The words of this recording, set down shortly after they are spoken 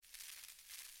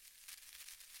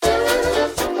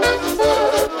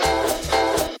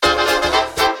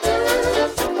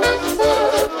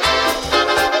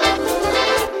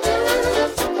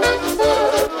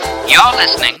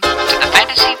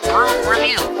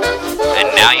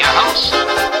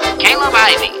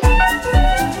Ivy.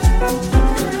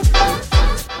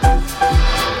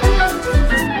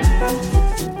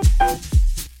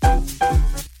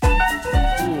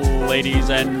 Ladies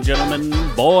and gentlemen,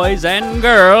 boys and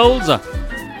girls,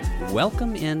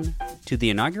 welcome in to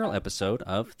the inaugural episode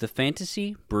of the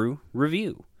Fantasy Brew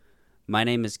Review. My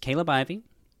name is Caleb Ivy,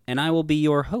 and I will be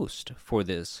your host for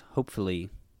this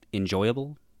hopefully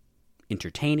enjoyable,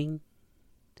 entertaining,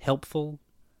 helpful,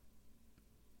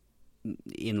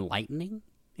 enlightening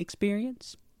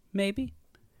experience, maybe?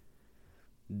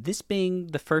 This being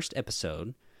the first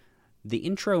episode, the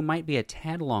intro might be a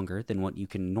tad longer than what you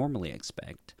can normally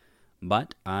expect,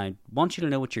 but I want you to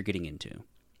know what you're getting into.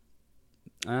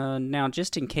 Now,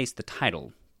 just in case the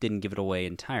title didn't give it away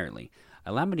entirely,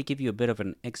 allow me to give you a bit of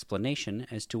an explanation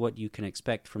as to what you can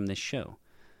expect from this show.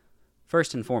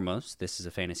 First and foremost, this is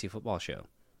a fantasy football show.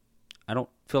 I don't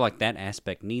feel like that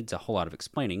aspect needs a whole lot of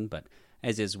explaining, but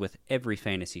as is with every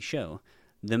fantasy show,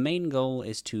 the main goal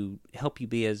is to help you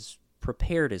be as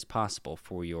prepared as possible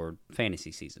for your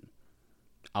fantasy season.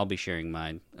 I'll be sharing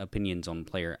my opinions on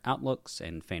player outlooks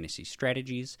and fantasy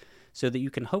strategies so that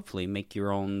you can hopefully make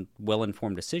your own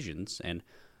well-informed decisions and,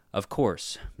 of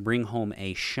course, bring home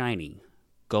a shiny,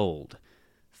 gold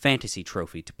fantasy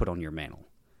trophy to put on your mantle.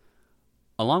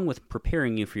 Along with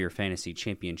preparing you for your fantasy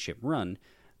championship run,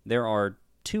 there are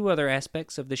two other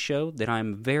aspects of the show that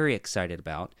I'm very excited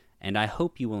about and I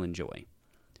hope you will enjoy.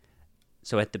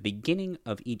 So at the beginning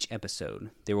of each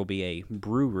episode, there will be a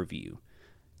brew review.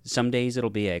 Some days it'll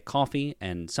be a coffee,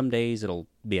 and some days it'll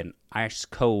be an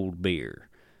ice-cold beer.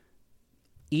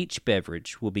 Each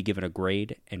beverage will be given a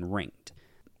grade and ranked.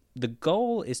 The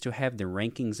goal is to have the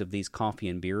rankings of these coffee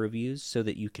and beer reviews so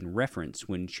that you can reference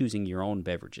when choosing your own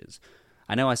beverages.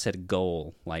 I know I said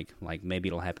goal, like maybe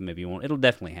it'll happen, maybe it won't. It'll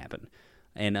definitely happen.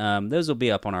 And those will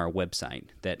be up on our website.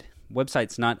 That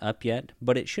website's not up yet,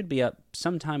 but it should be up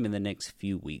sometime in the next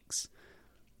few weeks.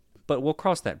 But we'll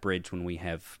cross that bridge when we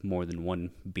have more than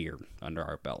one beer under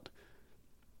our belt.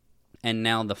 And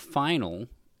now the final,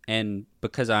 and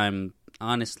because I'm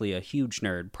honestly a huge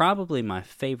nerd, probably my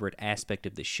favorite aspect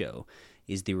of the show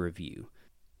is the review.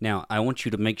 Now, I want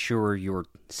you to make sure you're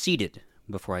seated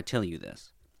before I tell you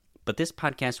this. But this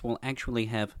podcast will actually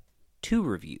have two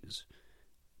reviews.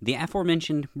 The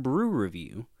aforementioned brew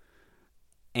review,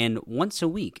 and once a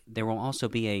week there will also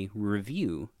be a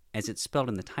review as it's spelled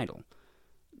in the title.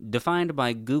 Defined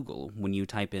by Google when you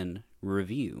type in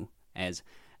review as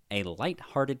a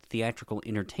light-hearted theatrical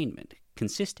entertainment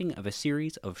consisting of a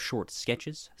series of short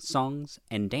sketches, songs,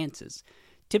 and dances,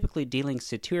 typically dealing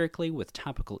satirically with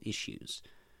topical issues.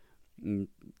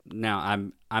 Now,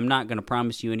 I'm not going to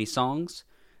promise you any songs,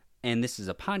 and this is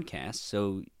a podcast,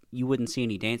 so you wouldn't see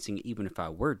any dancing even if I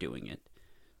were doing it,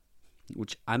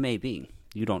 which I may be,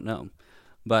 you don't know.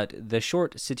 But the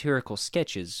short satirical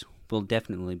sketches will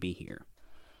definitely be here.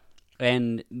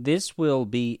 And this will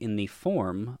be in the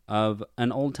form of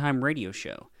an old-time radio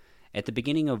show at the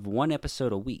beginning of one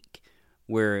episode a week,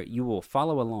 where you will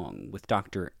follow along with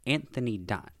Dr. Anthony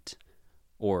Dot,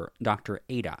 or Dr.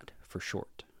 A. for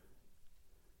short.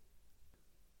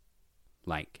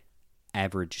 Like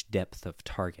average depth of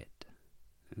target.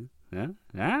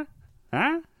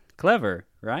 Clever,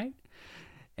 right?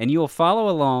 And you will follow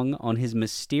along on his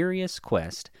mysterious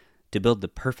quest to build the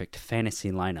perfect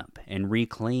fantasy lineup and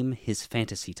reclaim his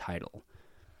fantasy title.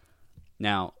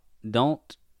 Now,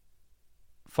 don't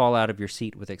fall out of your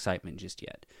seat with excitement just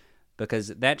yet, because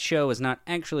that show is not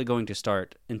actually going to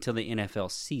start until the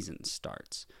NFL season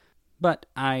starts. But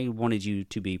I wanted you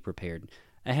to be prepared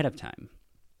ahead of time.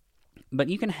 But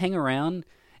you can hang around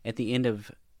at the end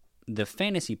of the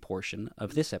fantasy portion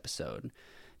of this episode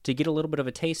to get a little bit of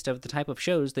a taste of the type of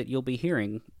shows that you'll be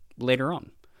hearing later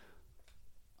on.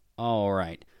 All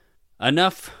right.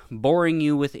 Enough boring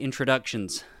you with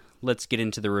introductions. Let's get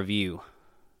into the review.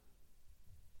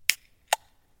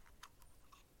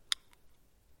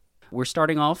 We're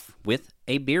starting off with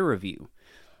a beer review.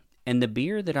 And the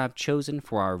beer that I've chosen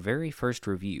for our very first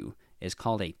review is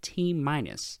called a T-.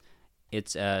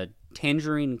 It's a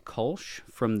Tangerine Kolsch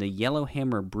from the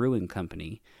Yellowhammer Brewing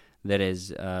Company that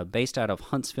is based out of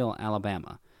Huntsville,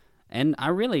 Alabama. And I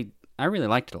really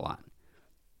liked it a lot.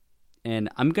 And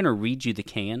I'm going to read you the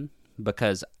can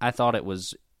because I thought it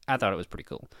was pretty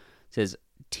cool. It says,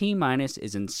 T-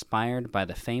 is inspired by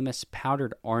the famous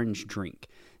powdered orange drink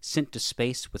sent to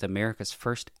space with America's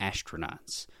first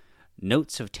astronauts.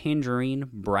 Notes of tangerine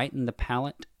brighten the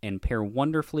palate and pair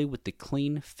wonderfully with the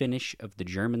clean finish of the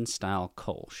German-style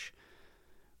Kolsch.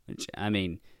 Which, I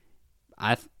mean,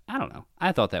 I don't know.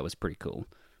 I thought that was pretty cool.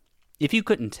 If you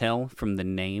couldn't tell from the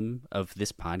name of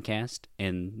this podcast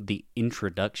and the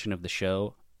introduction of the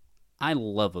show, I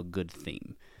love a good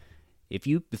theme. If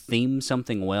you theme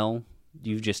something well,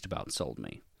 you've just about sold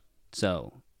me.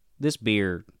 So, this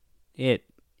beer, it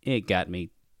got me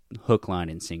hook, line,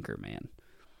 and sinker, man.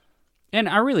 And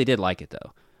I really did like it,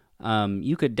 though.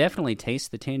 You could definitely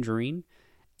taste the tangerine,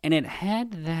 and it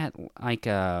had that, like,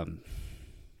 I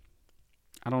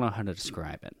don't know how to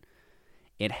describe it.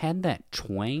 It had that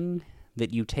twang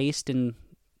that you taste in,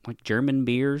 like, German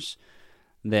beers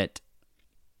that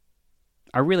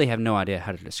I really have no idea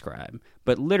how to describe.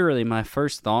 But literally, my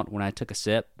first thought when I took a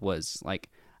sip was, like,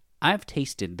 I've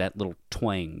tasted that little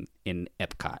twang in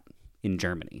Epcot in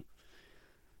Germany.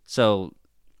 So,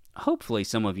 hopefully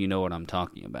some of you know what I'm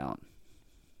talking about.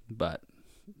 But,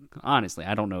 honestly,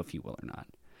 I don't know if you will or not.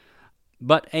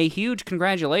 But a huge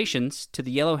congratulations to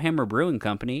the Yellowhammer Brewing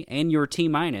Company and your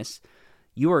T-.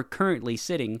 You are currently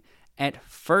sitting at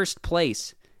first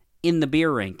place in the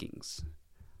beer rankings.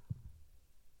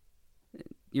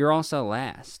 You're also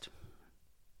last.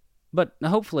 But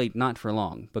hopefully not for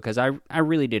long, because I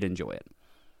really did enjoy it.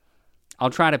 I'll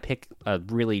try to pick a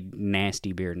really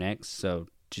nasty beer next, so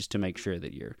just to make sure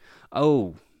that you're...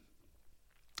 Oh,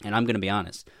 and I'm going to be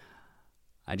honest.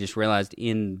 I just realized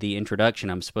in the introduction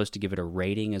I'm supposed to give it a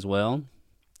rating as well.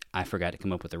 I forgot to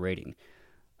come up with a rating.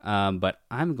 But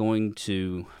I'm going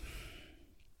to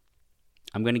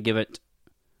give it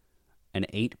an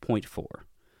 8.4,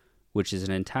 which is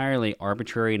an entirely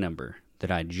arbitrary number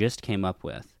that I just came up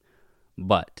with.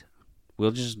 But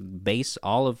we'll just base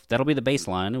that'll be the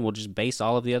baseline, and we'll just base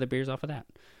all of the other beers off of that.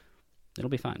 It'll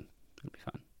be fine.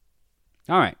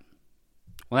 All right.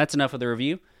 Well, that's enough of the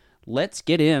review. Let's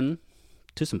get in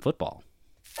to some football.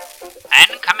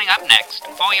 And coming up next,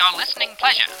 for your listening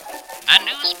pleasure, the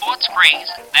new sports craze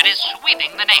that is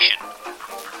sweeping the nation.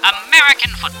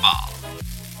 American football.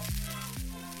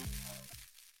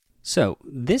 So,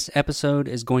 this episode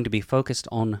is going to be focused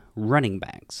on running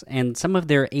backs and some of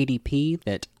their ADP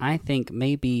that I think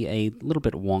may be a little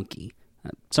bit wonky.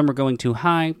 Some are going too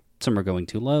high, some are going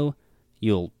too low.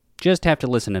 You'll just have to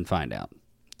listen and find out.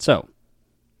 So,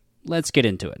 let's get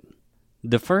into it.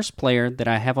 The first player that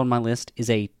I have on my list is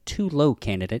a too low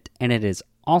candidate, and it is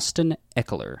Austin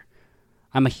Ekeler.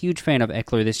 I'm a huge fan of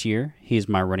Ekeler this year. He is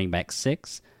my running back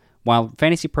 6, while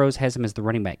Fantasy Pros has him as the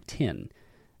running back 10.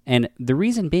 And the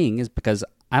reason being is because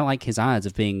I like his odds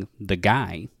of being the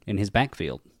guy in his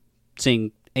backfield,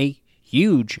 seeing a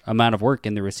huge amount of work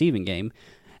in the receiving game,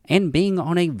 and being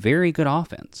on a very good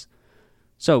offense.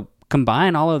 So,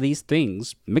 combine all of these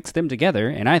things, mix them together,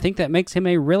 and I think that makes him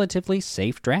a relatively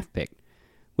safe draft pick.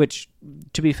 Which,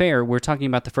 to be fair, we're talking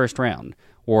about the first round,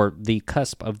 or the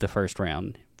cusp of the first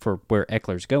round for where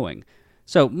Ekeler's going.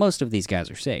 So most of these guys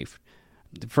are safe.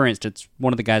 For instance,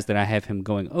 one of the guys that I have him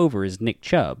going over is Nick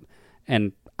Chubb,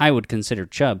 and I would consider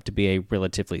Chubb to be a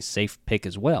relatively safe pick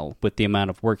as well, with the amount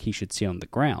of work he should see on the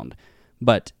ground.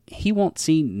 But he won't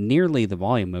see nearly the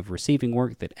volume of receiving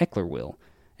work that Ekeler will,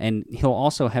 and he'll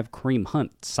also have Kareem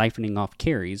Hunt siphoning off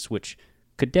carries, which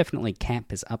could definitely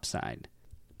cap his upside.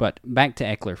 But back to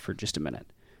Ekeler for just a minute.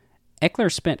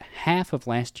 Ekeler spent half of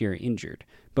last year injured,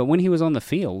 but when he was on the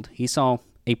field, he saw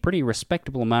a pretty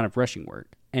respectable amount of rushing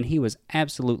work, and he was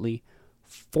absolutely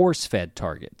force-fed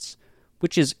targets,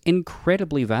 which is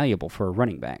incredibly valuable for a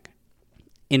running back.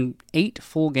 In 8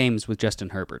 full games with Justin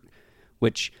Herbert,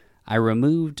 which I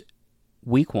removed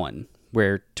week 1,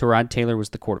 where Tyrod Taylor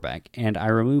was the quarterback, and I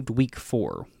removed week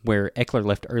 4, where Ekeler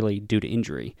left early due to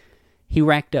injury, he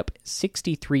racked up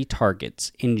 63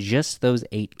 targets in just those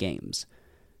 8 games.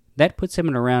 That puts him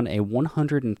at around a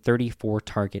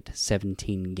 134-target,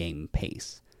 17-game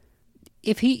pace.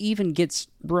 If he even gets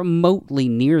remotely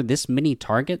near this many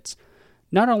targets,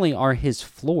 not only are his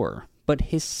floor, but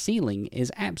his ceiling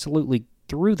is absolutely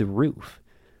through the roof.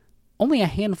 Only a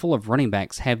handful of running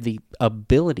backs have the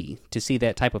ability to see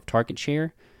that type of target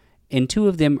share, and 2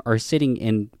 of them are sitting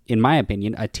in my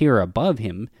opinion, a tier above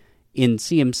him in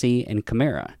CMC and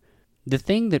Kamara. The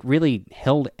thing that really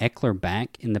held Ekeler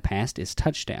back in the past is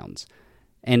touchdowns,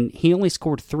 and he only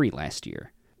scored 3 last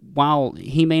year. While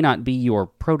he may not be your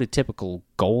prototypical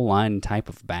goal line type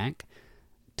of back,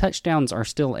 touchdowns are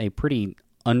still a pretty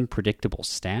unpredictable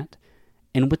stat,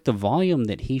 and with the volume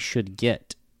that he should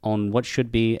get on what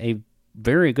should be a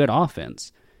very good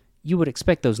offense, you would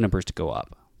expect those numbers to go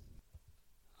up.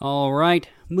 All right,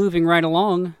 moving right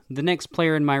along, the next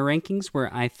player in my rankings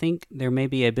where I think there may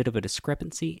be a bit of a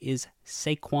discrepancy is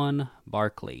Saquon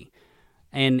Barkley,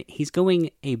 and he's going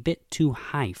a bit too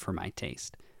high for my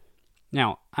taste.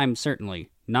 Now, I'm certainly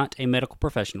not a medical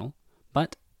professional,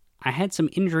 but I had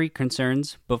some injury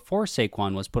concerns before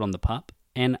Saquon was put on the PUP,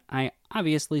 and I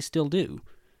obviously still do,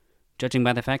 judging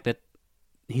by the fact that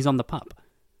he's on the PUP.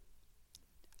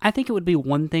 I think it would be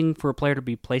one thing for a player to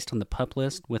be placed on the PUP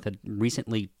list with a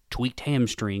recently tweaked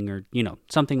hamstring or,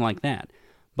 something like that.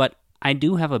 But I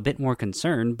do have a bit more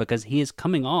concern because he is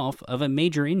coming off of a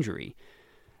major injury.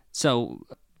 So,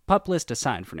 PUP list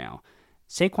aside for now,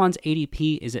 Saquon's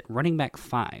ADP is at running back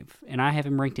 5, and I have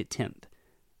him ranked at 10th.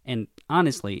 And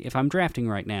honestly, if I'm drafting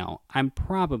right now, I'm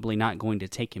probably not going to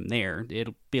take him there.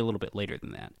 It'll be a little bit later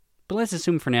than that. But let's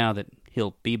assume for now that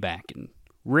he'll be back and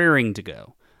raring to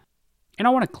go. And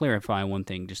I want to clarify one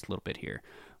thing just a little bit here.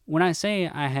 When I say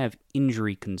I have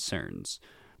injury concerns,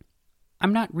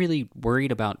 I'm not really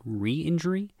worried about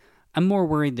re-injury. I'm more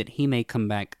worried that he may come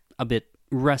back a bit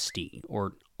rusty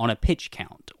or on a pitch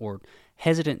count or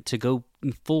hesitant to go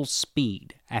full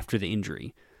speed after the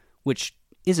injury, which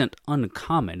isn't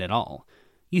uncommon at all.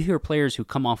 You hear players who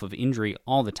come off of injury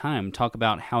all the time talk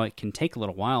about how it can take a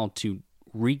little while to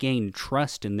regain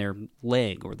trust in their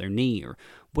leg or their knee or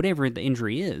whatever the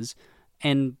injury is,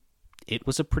 and it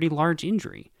was a pretty large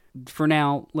injury. For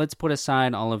now, let's put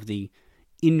aside all of the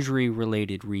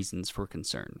injury-related reasons for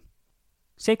concern.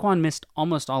 Saquon missed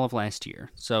almost all of last year,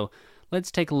 so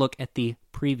let's take a look at the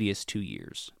previous 2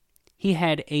 years. He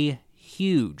had a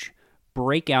huge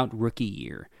breakout rookie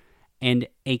year, and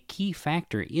a key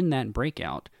factor in that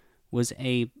breakout was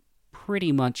a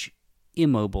pretty much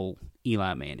immobile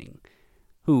Eli Manning,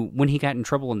 who, when he got in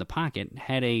trouble in the pocket,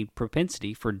 had a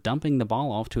propensity for dumping the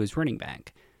ball off to his running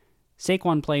back.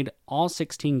 Saquon played all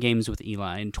 16 games with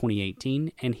Eli in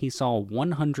 2018, and he saw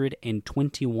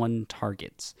 121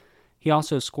 targets. He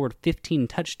also scored 15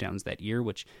 touchdowns that year,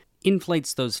 which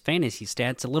inflates those fantasy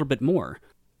stats a little bit more,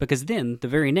 because then, the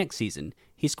very next season,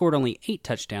 he scored only 8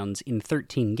 touchdowns in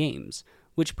 13 games,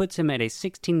 which puts him at a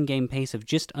 16-game pace of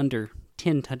just under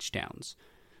 10 touchdowns.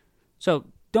 So,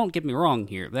 don't get me wrong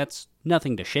here, that's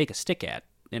nothing to shake a stick at,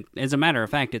 and as a matter of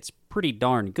fact, it's pretty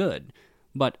darn good,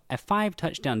 but a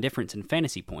 5-touchdown difference in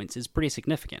fantasy points is pretty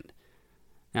significant.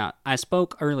 Now, I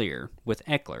spoke earlier with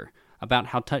Eckler about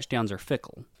how touchdowns are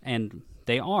fickle, and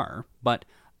they are, but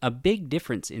a big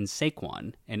difference in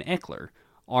Saquon and Eckler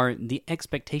are the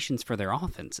expectations for their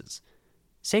offenses.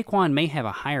 Saquon may have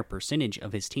a higher percentage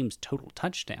of his team's total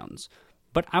touchdowns,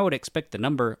 but I would expect the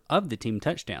number of the team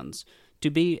touchdowns to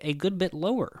be a good bit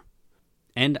lower.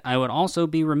 And I would also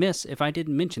be remiss if I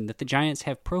didn't mention that the Giants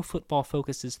have Pro Football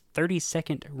Focus's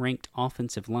 32nd ranked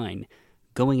offensive line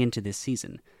going into this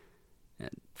season.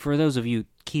 For those of you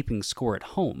keeping score at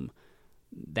home,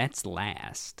 that's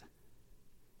last.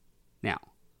 Now,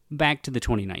 back to the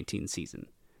 2019 season.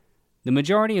 The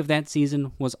majority of that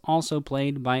season was also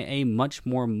played by a much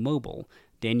more mobile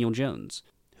Daniel Jones,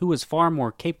 who was far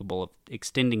more capable of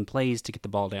extending plays to get the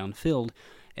ball downfield,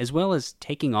 as well as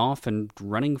taking off and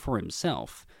running for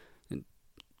himself.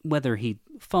 Whether he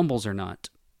fumbles or not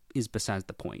is besides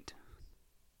the point.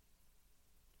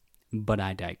 But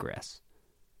I digress.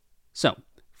 So,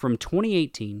 from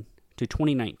 2018 to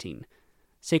 2019,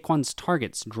 Saquon's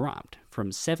targets dropped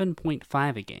from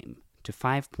 7.5 a game to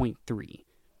 5.3,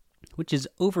 which is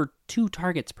over 2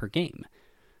 targets per game.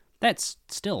 That's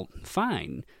still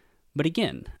fine, but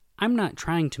again, I'm not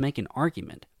trying to make an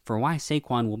argument for why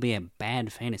Saquon will be a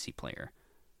bad fantasy player.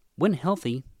 When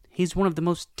healthy, he's one of the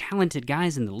most talented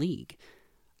guys in the league.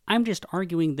 I'm just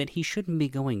arguing that he shouldn't be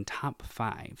going top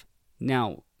 5.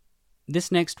 Now,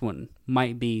 this next one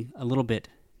might be a little bit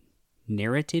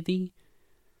narrative-y,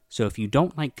 so if you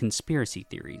don't like conspiracy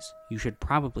theories, you should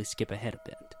probably skip ahead a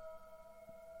bit.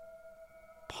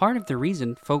 Part of the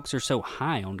reason folks are so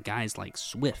high on guys like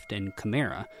Swift and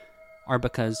Kamara are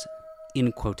because,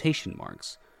 in quotation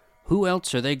marks, who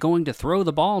else are they going to throw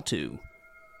the ball to?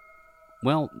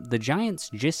 Well, the Giants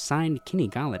just signed Kenny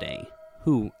Golladay,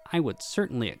 who I would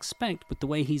certainly expect, with the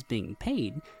way he's being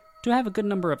paid, to have a good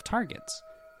number of targets.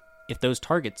 If those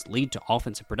targets lead to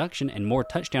offensive production and more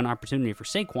touchdown opportunity for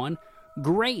Saquon,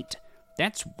 great!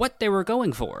 That's what they were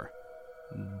going for.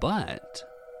 But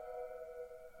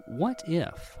what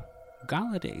if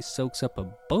Golladay soaks up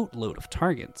a boatload of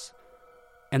targets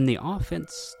and the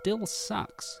offense still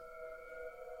sucks?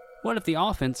 What if the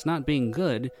offense not being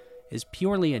good is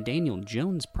purely a Daniel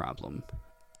Jones problem,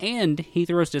 and he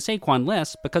throws to Saquon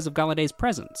less because of Galladay's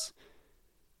presence?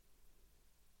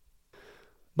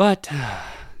 But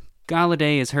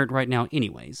Golladay is hurt right now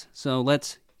anyways, so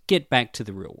let's get back to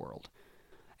the real world.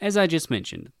 As I just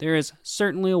mentioned, there is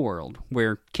certainly a world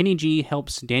where Kenny G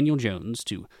helps Daniel Jones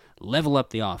to level up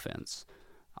the offense,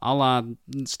 a la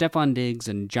Stephon Diggs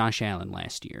and Josh Allen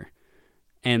last year.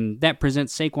 And that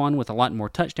presents Saquon with a lot more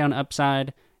touchdown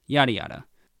upside, yada yada.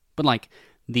 But like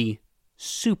the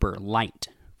super light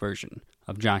version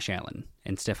of Josh Allen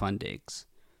and Stephon Diggs.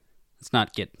 Let's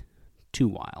not get too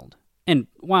wild. And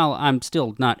while I'm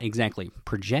still not exactly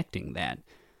projecting that,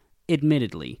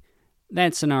 admittedly,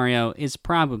 that scenario is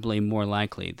probably more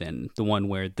likely than the one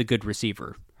where the good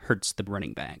receiver hurts the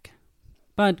running back.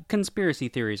 But conspiracy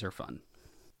theories are fun.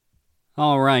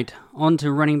 All right, on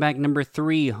to running back number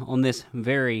 3 on this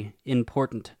very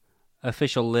important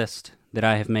official list that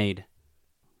I have made.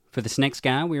 For this next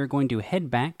guy, we are going to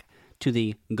head back to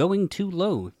the going too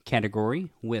low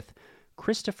category with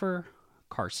Christopher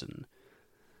Carson.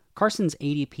 Carson's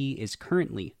ADP is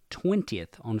currently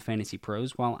 20th on Fantasy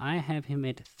Pros, while I have him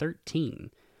at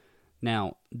 13.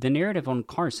 Now, the narrative on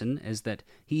Carson is that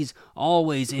he's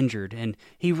always injured, and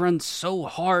he runs so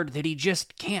hard that he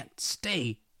just can't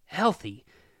stay healthy.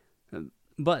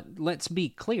 But let's be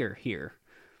clear here.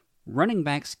 Running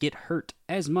backs get hurt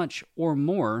as much or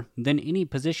more than any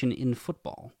position in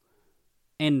football.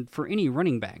 And for any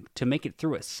running back to make it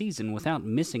through a season without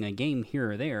missing a game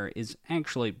here or there is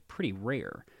actually pretty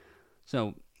rare.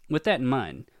 So, with that in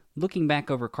mind, looking back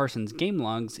over Carson's game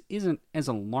logs isn't as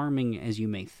alarming as you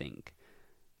may think.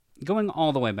 Going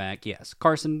all the way back, yes,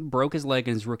 Carson broke his leg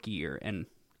in his rookie year, and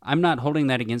I'm not holding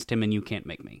that against him and you can't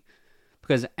make me.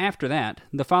 Because after that,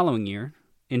 the following year,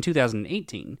 in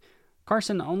 2018,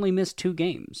 Carson only missed 2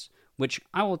 games, which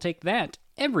I will take that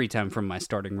every time from my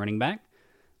starting running back.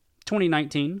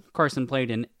 2019, Carson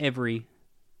played in every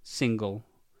single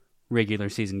regular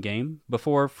season game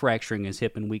before fracturing his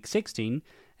hip in Week 16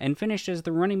 and finished as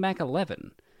the running back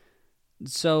 11.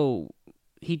 So,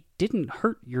 he didn't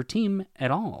hurt your team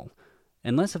at all,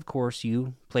 unless, of course,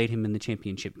 you played him in the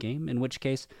championship game, in which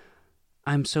case,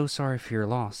 I'm so sorry for your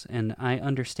loss, and I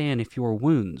understand if your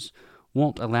wounds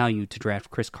won't allow you to draft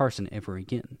Chris Carson ever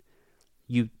again.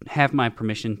 You have my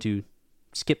permission to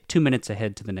skip 2 minutes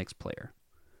ahead to the next player.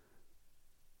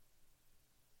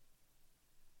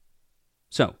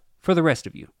 So, for the rest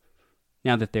of you,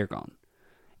 now that they're gone.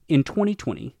 In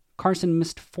 2020, Carson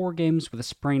missed 4 games with a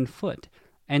sprained foot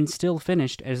and still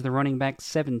finished as the running back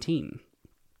 17.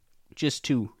 Just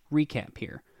to recap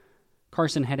here,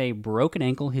 Carson had a broken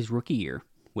ankle his rookie year,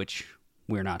 which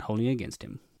we're not holding against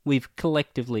him. We've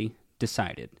collectively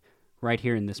decided right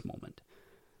here in this moment.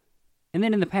 And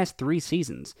then in the past 3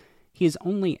 seasons, he has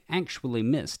only actually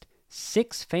missed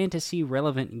 6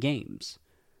 fantasy-relevant games.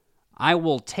 I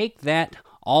will take that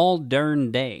all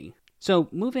darn day. So,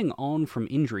 moving on from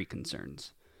injury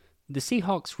concerns, the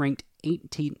Seahawks ranked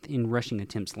 18th in rushing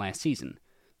attempts last season.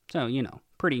 So,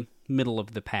 pretty middle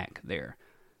of the pack there.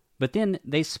 But then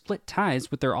they split ties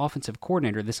with their offensive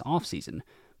coordinator this offseason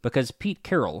because Pete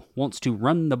Carroll wants to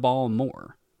run the ball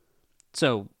more.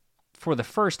 So, for the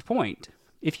first point,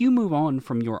 if you move on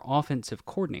from your offensive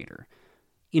coordinator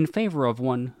in favor of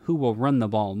one who will run the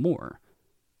ball more,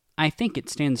 I think it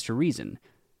stands to reason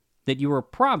that you are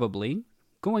probably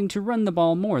going to run the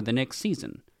ball more the next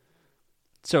season.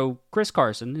 So, Chris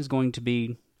Carson is going to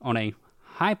be on a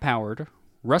high-powered,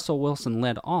 Russell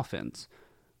Wilson-led offense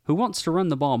who wants to run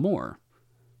the ball more,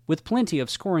 with plenty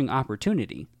of scoring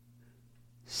opportunity.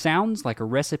 Sounds like a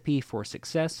recipe for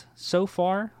success so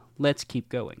far. Let's keep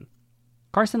going.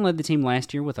 Carson led the team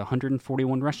last year with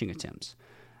 141 rushing attempts.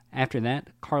 After that,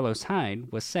 Carlos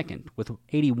Hyde was second with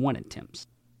 81 attempts.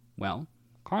 Well,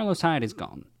 Carlos Hyde is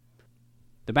gone.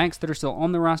 The backs that are still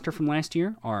on the roster from last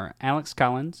year are Alex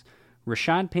Collins,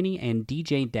 Rashad Penny, and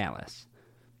DJ Dallas.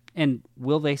 And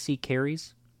will they see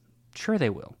carries? Sure they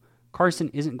will. Carson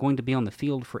isn't going to be on the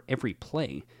field for every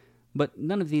play, but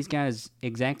none of these guys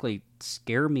exactly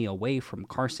scare me away from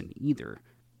Carson either.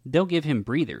 They'll give him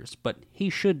breathers, but he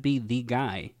should be the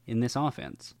guy in this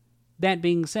offense. That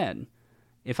being said,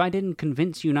 if I didn't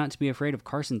convince you not to be afraid of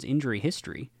Carson's injury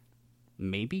history,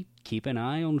 maybe keep an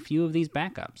eye on a few of these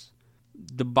backups.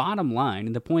 The bottom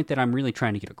line, the point that I'm really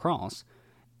trying to get across,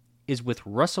 is with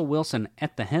Russell Wilson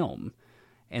at the helm,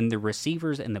 and the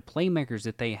receivers and the playmakers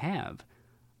that they have,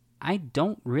 I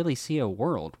don't really see a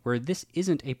world where this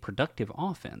isn't a productive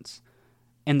offense.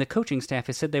 And the coaching staff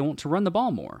has said they want to run the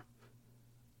ball more.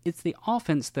 It's the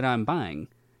offense that I'm buying,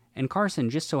 and Carson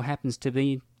just so happens to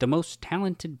be the most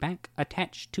talented back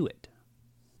attached to it.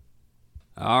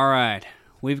 All right,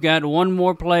 we've got one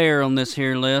more player on this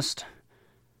here list,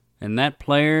 and that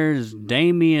player is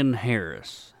Damien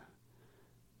Harris.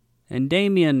 And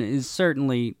Damien is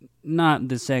certainly not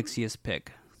the sexiest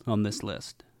pick on this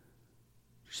list.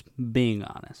 Just being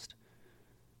honest.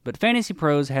 But Fantasy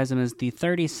Pros has him as the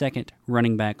 32nd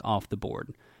running back off the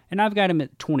board, and I've got him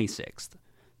at 26th.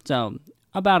 So,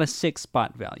 about a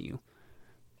 6-spot value.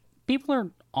 People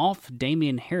are off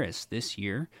Damien Harris this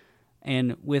year,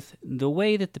 and with the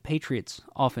way that the Patriots'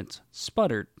 offense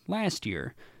sputtered last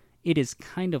year, it is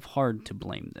kind of hard to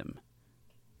blame them.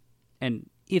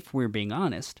 And if we're being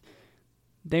honest,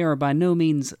 they are by no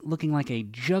means looking like a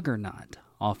juggernaut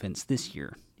offense this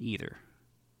year either.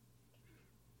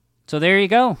 So there you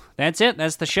go. That's it.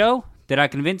 That's the show. Did I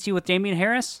convince you with Damien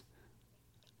Harris?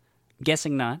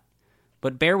 Guessing not.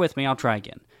 But bear with me, I'll try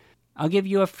again. I'll give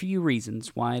you a few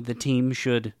reasons why the team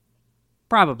should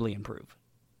probably improve.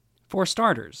 For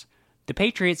starters, the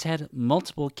Patriots had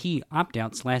multiple key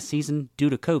opt-outs last season due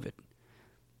to COVID,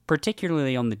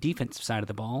 particularly on the defensive side of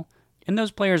the ball, and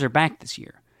those players are back this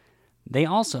year. They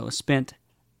also spent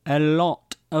a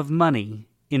lot of money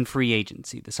in free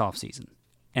agency this offseason,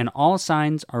 and all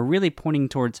signs are really pointing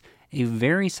towards a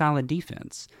very solid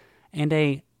defense and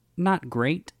a not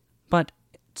great, but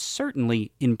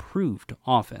certainly improved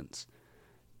offense.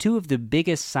 Two of the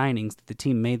biggest signings that the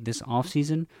team made this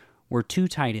offseason were two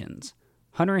tight ends,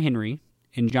 Hunter Henry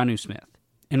and Jonnu Smith.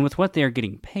 And with what they are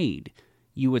getting paid,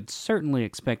 you would certainly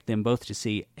expect them both to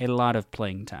see a lot of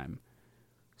playing time.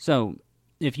 So,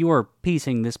 if you are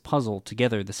piecing this puzzle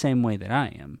together the same way that I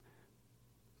am,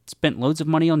 spent loads of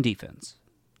money on defense,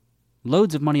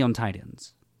 loads of money on tight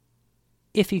ends,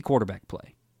 iffy quarterback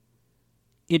play,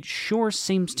 it sure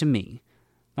seems to me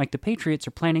like the Patriots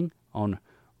are planning on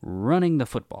running the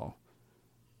football.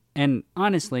 And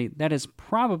honestly, that is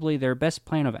probably their best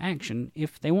plan of action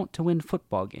if they want to win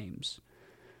football games.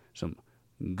 Some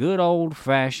good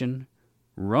old-fashioned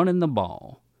running the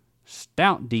ball,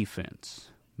 stout defense,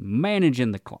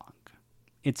 managing the clock.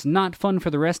 It's not fun for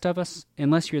the rest of us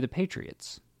unless you're the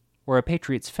Patriots or a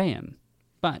Patriots fan,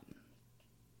 but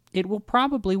it will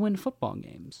probably win football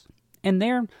games. And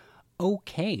they're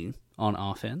okay on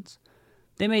offense.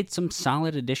 They made some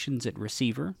solid additions at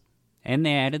receiver, and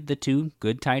they added the two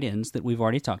good tight ends that we've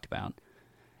already talked about.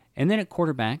 And then at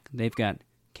quarterback, they've got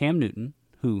Cam Newton,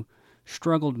 who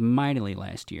struggled mightily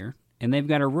last year, and they've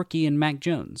got a rookie in Mac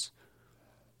Jones.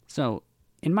 So,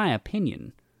 in my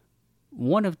opinion,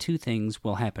 one of two things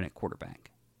will happen at quarterback.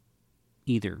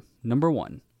 Either, number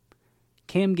one,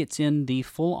 Cam gets in the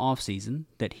full offseason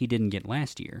that he didn't get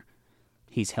last year.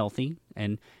 He's healthy,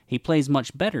 and he plays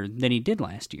much better than he did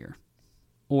last year.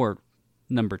 Or,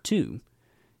 number two,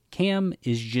 Cam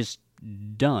is just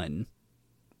done.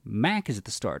 Mac is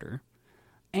the starter,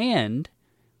 and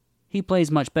he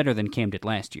plays much better than Cam did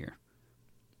last year.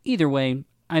 Either way,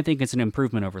 I think it's an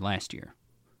improvement over last year.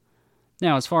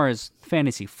 Now, as far as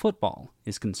fantasy football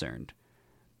is concerned,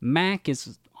 Mac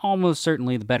is almost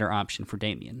certainly the better option for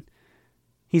Damien.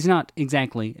 He's not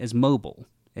exactly as mobile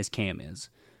as Cam is.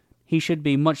 He should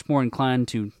be much more inclined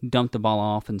to dump the ball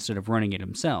off instead of running it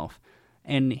himself,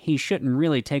 and he shouldn't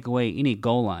really take away any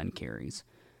goal line carries.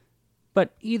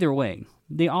 But either way,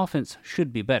 the offense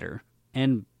should be better,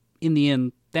 and in the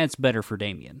end, that's better for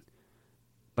Damien.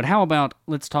 But how about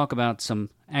let's talk about some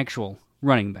actual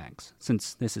running backs,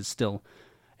 since this is still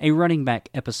a running back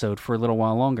episode for a little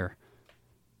while longer.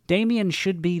 Damien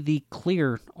should be the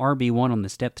clear RB1 on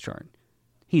this depth chart.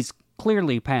 He's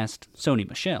clearly past Sony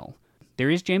Michel. There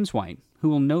is James White, who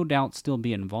will no doubt still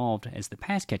be involved as the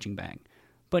pass-catching back,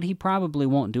 but he probably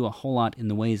won't do a whole lot in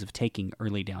the ways of taking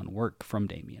early down work from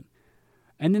Damien.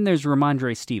 And then there's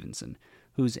Ramondre Stevenson,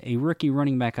 who's a rookie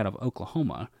running back out of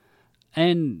Oklahoma,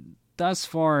 and thus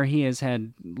far he has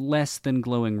had less than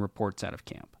glowing reports out of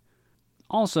camp.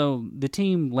 Also, the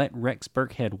team let Rex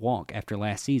Burkhead walk after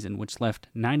last season, which left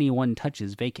 91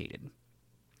 touches vacated.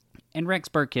 And Rex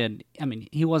Burkhead,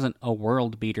 he wasn't a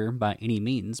world beater by any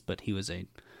means, but he was a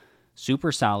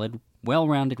super solid,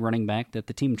 well-rounded running back that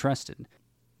the team trusted.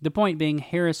 The point being,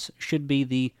 Harris should be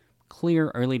the clear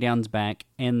early downs back,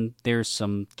 and there's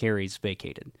some carries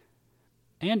vacated.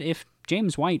 And if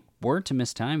James White were to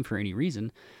miss time for any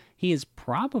reason, he is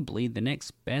probably the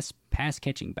next best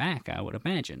pass-catching back, I would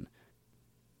imagine.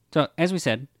 So, as we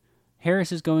said,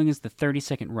 Harris is going as the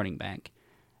 32nd running back,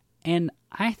 and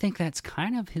I think that's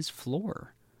kind of his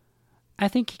floor. I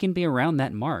think he can be around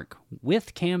that mark,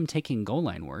 with Cam taking goal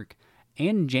line work,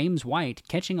 and James White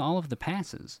catching all of the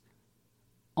passes.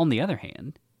 On the other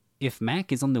hand, if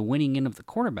Mac is on the winning end of the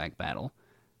quarterback battle,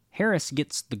 Harris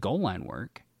gets the goal line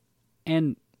work,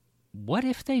 and what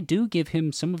if they do give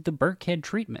him some of the Burkhead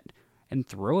treatment and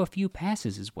throw a few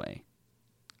passes his way?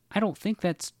 I don't think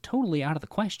that's totally out of the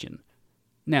question.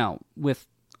 Now, with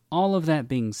all of that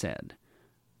being said,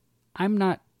 I'm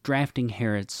not drafting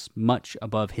Harris much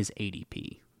above his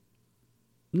ADP.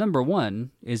 Number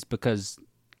one is because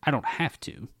I don't have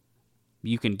to.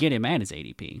 You can get him at his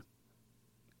ADP.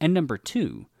 And number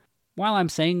two, while I'm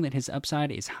saying that his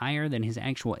upside is higher than his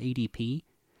actual ADP,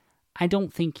 I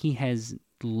don't think he has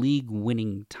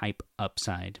league-winning type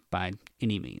upside by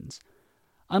any means.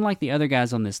 Unlike the other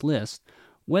guys on this list,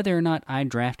 whether or not I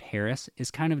draft Harris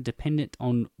is kind of dependent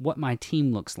on what my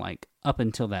team looks like up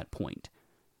until that point.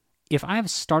 if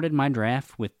I've started my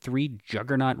draft with 3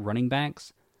 juggernaut running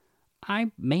backs,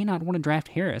 I may not want to draft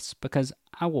Harris because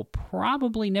I will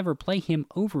probably never play him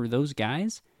over those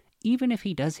guys, even if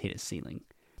he does hit his ceiling.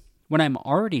 When I'm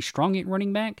already strong at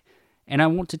running back and I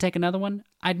want to take another one,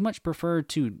 I'd much prefer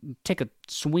to take a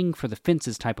swing for the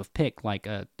fences type of pick like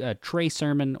a Trey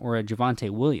Sermon or a Javonte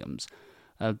Williams,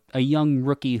 a young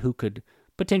rookie who could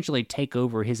potentially take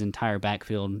over his entire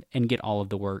backfield and get all of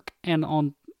the work and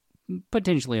on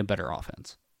potentially a better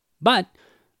offense. But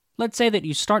let's say that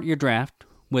you start your draft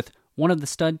with one of the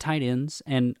stud tight ends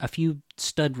and a few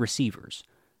stud receivers.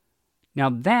 Now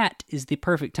that is the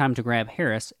perfect time to grab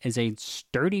Harris as a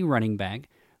sturdy running back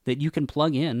that you can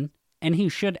plug in, and he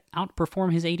should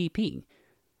outperform his ADP.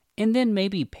 And then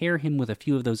maybe pair him with a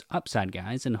few of those upside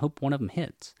guys and hope one of them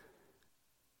hits.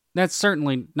 That's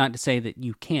certainly not to say that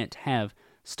you can't have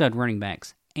stud running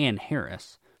backs and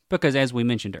Harris, because as we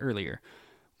mentioned earlier,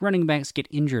 running backs get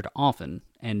injured often,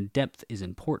 and depth is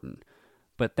important,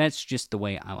 but that's just the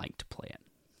way I like to play it.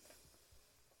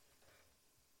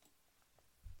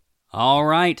 All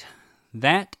right,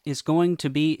 that is going to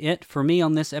be it for me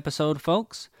on this episode,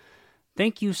 folks.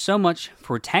 Thank you so much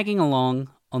for tagging along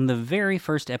on the very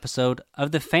first episode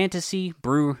of the Fantasy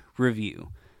Brew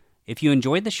Review. If you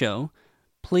enjoyed the show,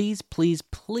 please, please,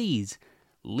 please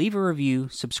leave a review,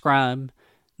 subscribe,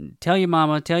 tell your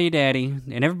mama, tell your daddy,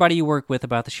 and everybody you work with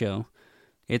about the show.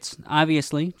 It's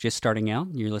obviously just starting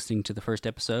out. You're listening to the first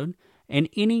episode, and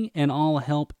any and all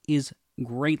help is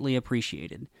greatly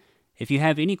appreciated. If you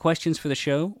have any questions for the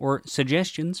show or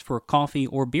suggestions for coffee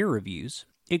or beer reviews,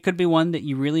 it could be one that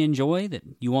you really enjoy that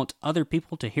you want other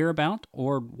people to hear about,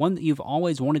 or one that you've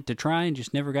always wanted to try and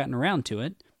just never gotten around to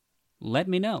it, let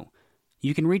me know.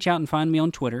 You can reach out and find me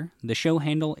on Twitter. The show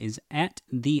handle is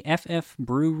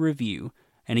 @TheFFBrewReview.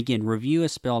 And again, review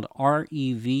is spelled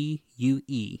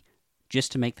R-E-V-U-E,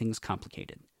 just to make things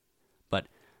complicated. But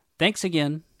thanks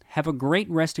again. Have a great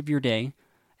rest of your day.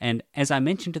 And as I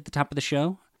mentioned at the top of the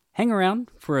show, hang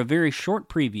around for a very short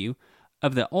preview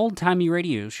of the old-timey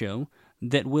radio show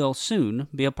that will soon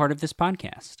be a part of this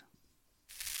podcast.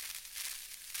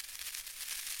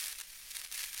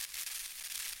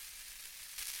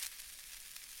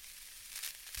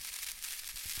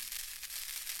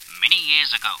 Many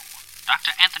years ago,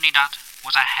 Dr. Anthony Dot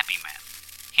was a happy man.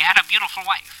 He had a beautiful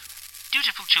wife,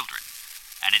 dutiful children,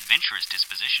 an adventurous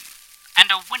disposition,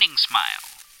 and a winning smile.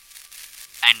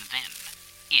 And then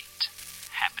it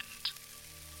happened.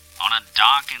 On a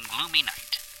dark and gloomy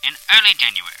night in early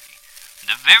January,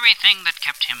 the very thing that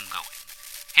kept him going,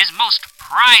 his most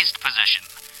prized possession,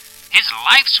 his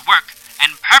life's work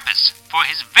and purpose for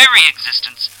his very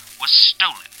existence, was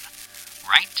stolen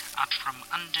right out from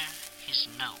under his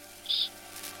nose.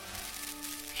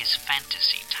 His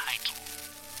fantasy title.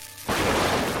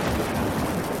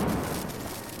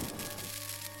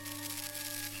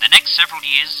 The next several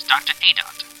years, Dr.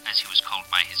 A-Dot, as he was called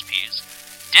by his peers,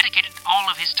 dedicated all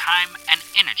of his time and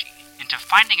energy into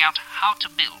finding out how to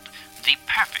build the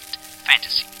perfect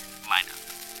fantasy lineup.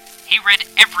 He read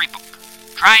every book,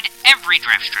 tried every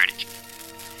draft strategy.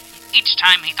 Each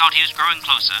time he thought he was growing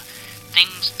closer,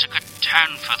 things took a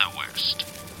turn for the worst.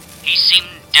 He seemed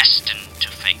destined to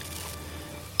fail.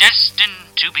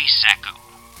 Destined to be Sacco.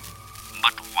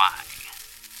 But why?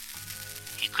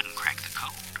 He couldn't crack the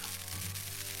code.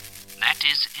 That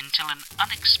is until an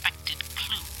unexpected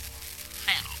clue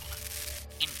fell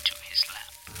into his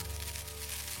lap.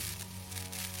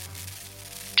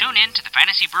 Tune in to the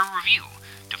Fantasy Brew Review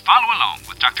to follow along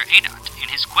with Dr. A-Dot in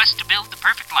his quest to build the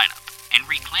perfect lineup and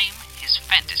reclaim his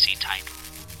fantasy title.